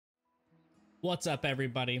What's up,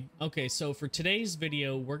 everybody? Okay, so for today's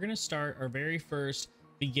video, we're going to start our very first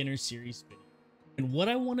beginner series video. And what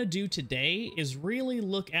I want to do today is really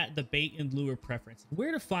look at the bait and lure preference,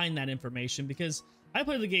 where to find that information, because I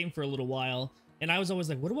played the game for a little while and I was always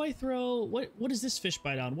like, what do I throw? What is this fish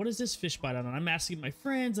bite on? What is this fish bite on? And I'm asking my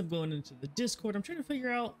friends, I'm going into the Discord, I'm trying to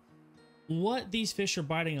figure out what these fish are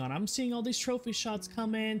biting on. I'm seeing all these trophy shots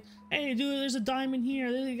come in. Hey, dude, there's a diamond here.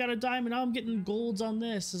 They got a diamond. I'm getting golds on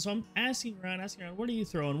this. And so I'm asking around, what are you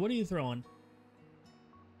throwing? What are you throwing?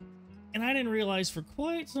 And I didn't realize for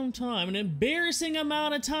quite some time, an embarrassing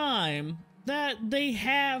amount of time, that they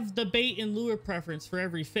have the bait and lure preference for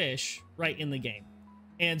every fish right in the game.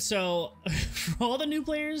 And so for all the new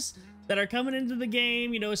players that are coming into the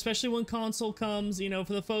game, you know, especially when console comes, you know,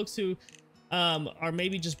 for the folks who are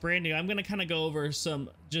maybe just brand new, I'm going to kind of go over some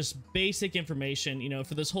just basic information, you know,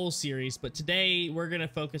 for this whole series. But today we're going to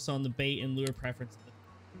focus on the bait and lure preferences.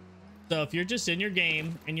 So if you're just in your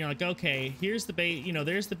game and you're like, okay, here's the bait, you know,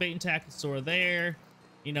 there's the bait and tackle store there.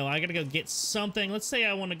 You know, I got to go get something. Let's say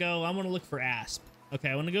I want to look for asp. Okay,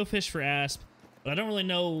 I want to go fish for asp, but I don't really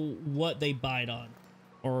know what they bite on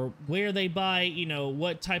or where they bite, you know,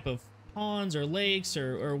 what type of ponds or lakes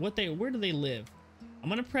or where do they live. I'm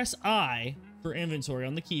going to press I for inventory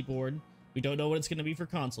on the keyboard. We don't know what it's going to be for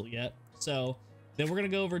console yet. So then we're going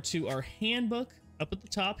to go over to our handbook up at the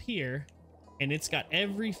top here, and it's got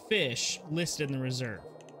every fish listed in the reserve.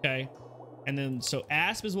 Okay. And then, so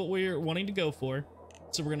asp is what we're wanting to go for.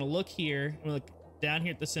 So we're going to look here and look down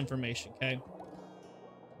here at this information. Okay.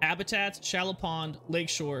 Habitats, shallow pond,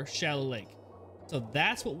 lakeshore, shallow lake. So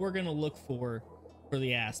that's what we're going to look for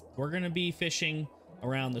the asp. We're going to be fishing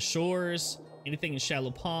around the shores. Anything in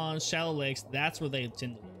shallow ponds, shallow lakes, that's where they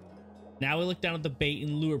tend to live. Now we look down at the bait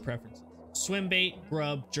and lure preferences. Swim bait,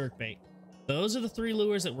 grub, jerk bait. Those are the three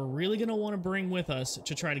lures that we're really going to want to bring with us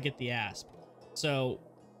to try to get the asp. So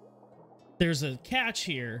there's a catch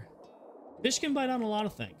here. Fish can bite on a lot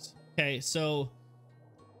of things. Okay, so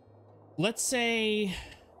let's say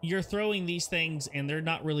you're throwing these things and they're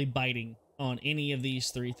not really biting on any of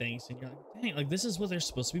these three things. And you're like, dang, like this is what they're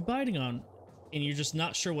supposed to be biting on. And you're just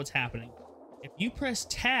not sure what's happening. If you press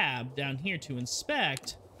tab down here to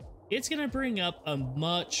inspect, it's going to bring up a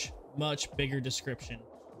much bigger description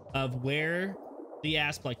of where the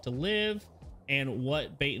asp like to live and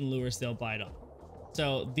what bait and lures they'll bite on.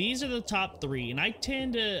 So these are the top three, and I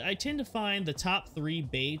tend to find the top three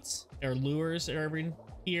baits or lures that are over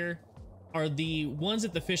here are the ones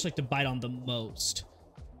that the fish like to bite on the most.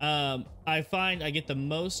 I find I get the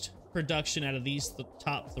most production out of these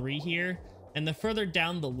top three here. And the further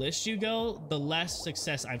down the list you go, the less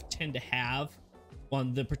success I tend to have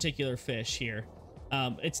on the particular fish here.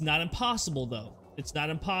 It's not impossible, though. It's not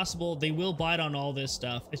impossible. They will bite on all this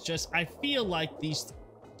stuff. It's just, I feel like these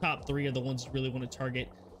top three are the ones you really want to target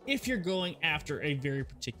if you're going after a very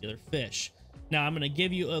particular fish. Now, I'm going to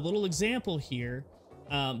give you a little example here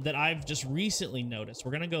that I've just recently noticed.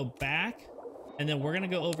 We're going to go back, and then we're going to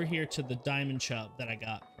go over here to the diamond chub that I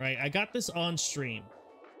got, right? I got this on stream.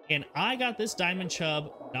 And I got this diamond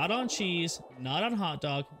chub, not on cheese, not on hot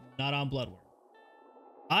dog, not on bloodworm.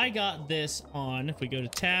 I got this on, if we go to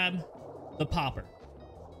tab, the popper,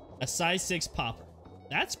 a size 6 popper.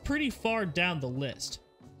 That's pretty far down the list.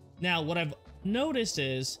 Now, what I've noticed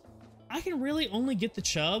is I can really only get the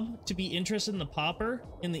chub to be interested in the popper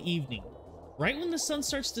in the evening. Right when the sun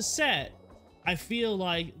starts to set, I feel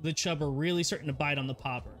like the chub are really starting to bite on the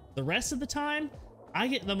popper. The rest of the time, I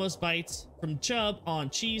get the most bites from chub on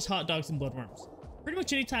cheese, hot dogs, and bloodworms. Pretty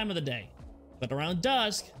much any time of the day. But around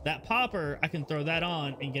dusk, that popper, I can throw that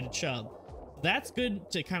on and get a chub. That's good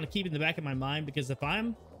to kind of keep in the back of my mind, because if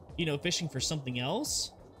I'm, you know, fishing for something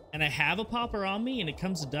else and I have a popper on me and it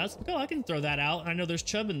comes to dusk, like, oh, I can throw that out. And I know there's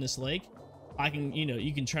chub in this lake. I can, you know,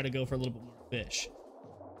 you can try to go for a little bit more fish.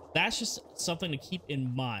 That's just something to keep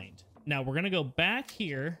in mind. Now we're going to go back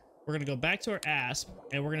here. We're going to go back to our asp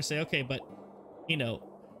and we're going to say, okay, but you know,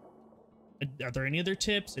 are there any other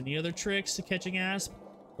tips, any other tricks to catching asp?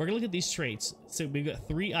 We're gonna look at these traits. So we've got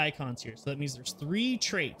 3 icons here. So that means there's 3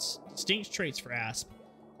 traits, distinct traits for asp.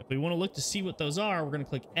 If we want to look to see what those are, we're gonna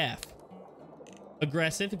click F.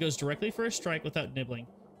 Aggressive, it goes directly for a strike without nibbling.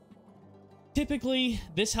 Typically,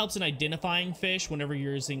 this helps in identifying fish whenever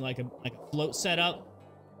you're using like a float setup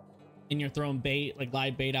and you're throwing bait, like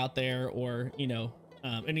live bait out there, or you know,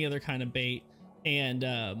 any other kind of bait. And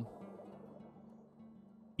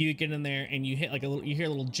you get in there and you hit like you hear a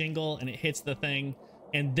little jingle and it hits the thing,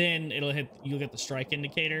 and then you'll get the strike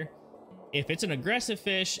indicator. If it's an aggressive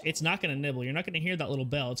fish, it's not going to nibble. You're not going to hear that little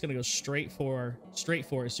bell. It's going to go straight for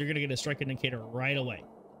it. So you're going to get a strike indicator right away.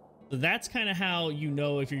 So that's kind of how you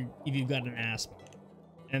know if you've got an asp.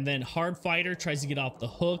 And then hard fighter tries to get off the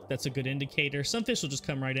hook. That's a good indicator. Some fish will just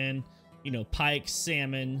come right in, you know, pike,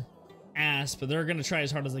 salmon, asp, but they're going to try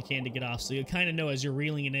as hard as they can to get off. So you kind of know as you're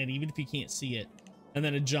reeling it in, even if you can't see it. And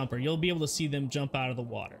then a jumper, you'll be able to see them jump out of the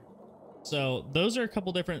water. So those are a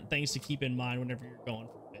couple different things to keep in mind whenever you're going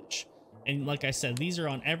for fish. And like I said, these are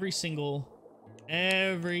on every single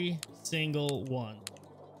one.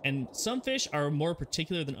 And some fish are more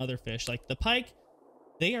particular than other fish. Like the pike,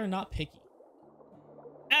 they are not picky.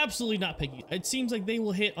 Absolutely not picky. It seems like they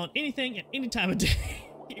will hit on anything at any time of day.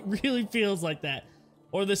 It really feels like that.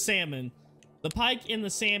 Or the salmon. The pike and the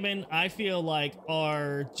salmon, I feel like,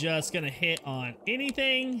 are just gonna hit on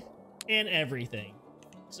anything and everything.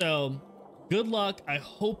 So good luck. I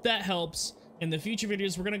hope that helps. In the future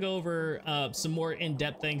videos, we're gonna go over some more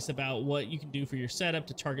in-depth things about what you can do for your setup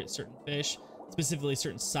to target certain fish, specifically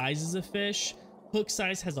certain sizes of fish. Hook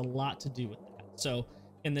size has a lot to do with that. So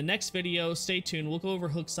in the next video, stay tuned. We'll go over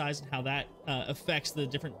hook size and how that affects the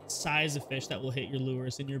different size of fish that will hit your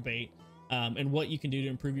lures and your bait, and what you can do to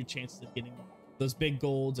improve your chances of getting those big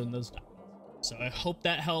golds and those diamonds. So I hope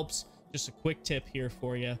that helps. Just a quick tip here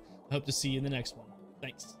for you. I hope to see you in the next one.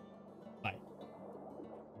 Thanks.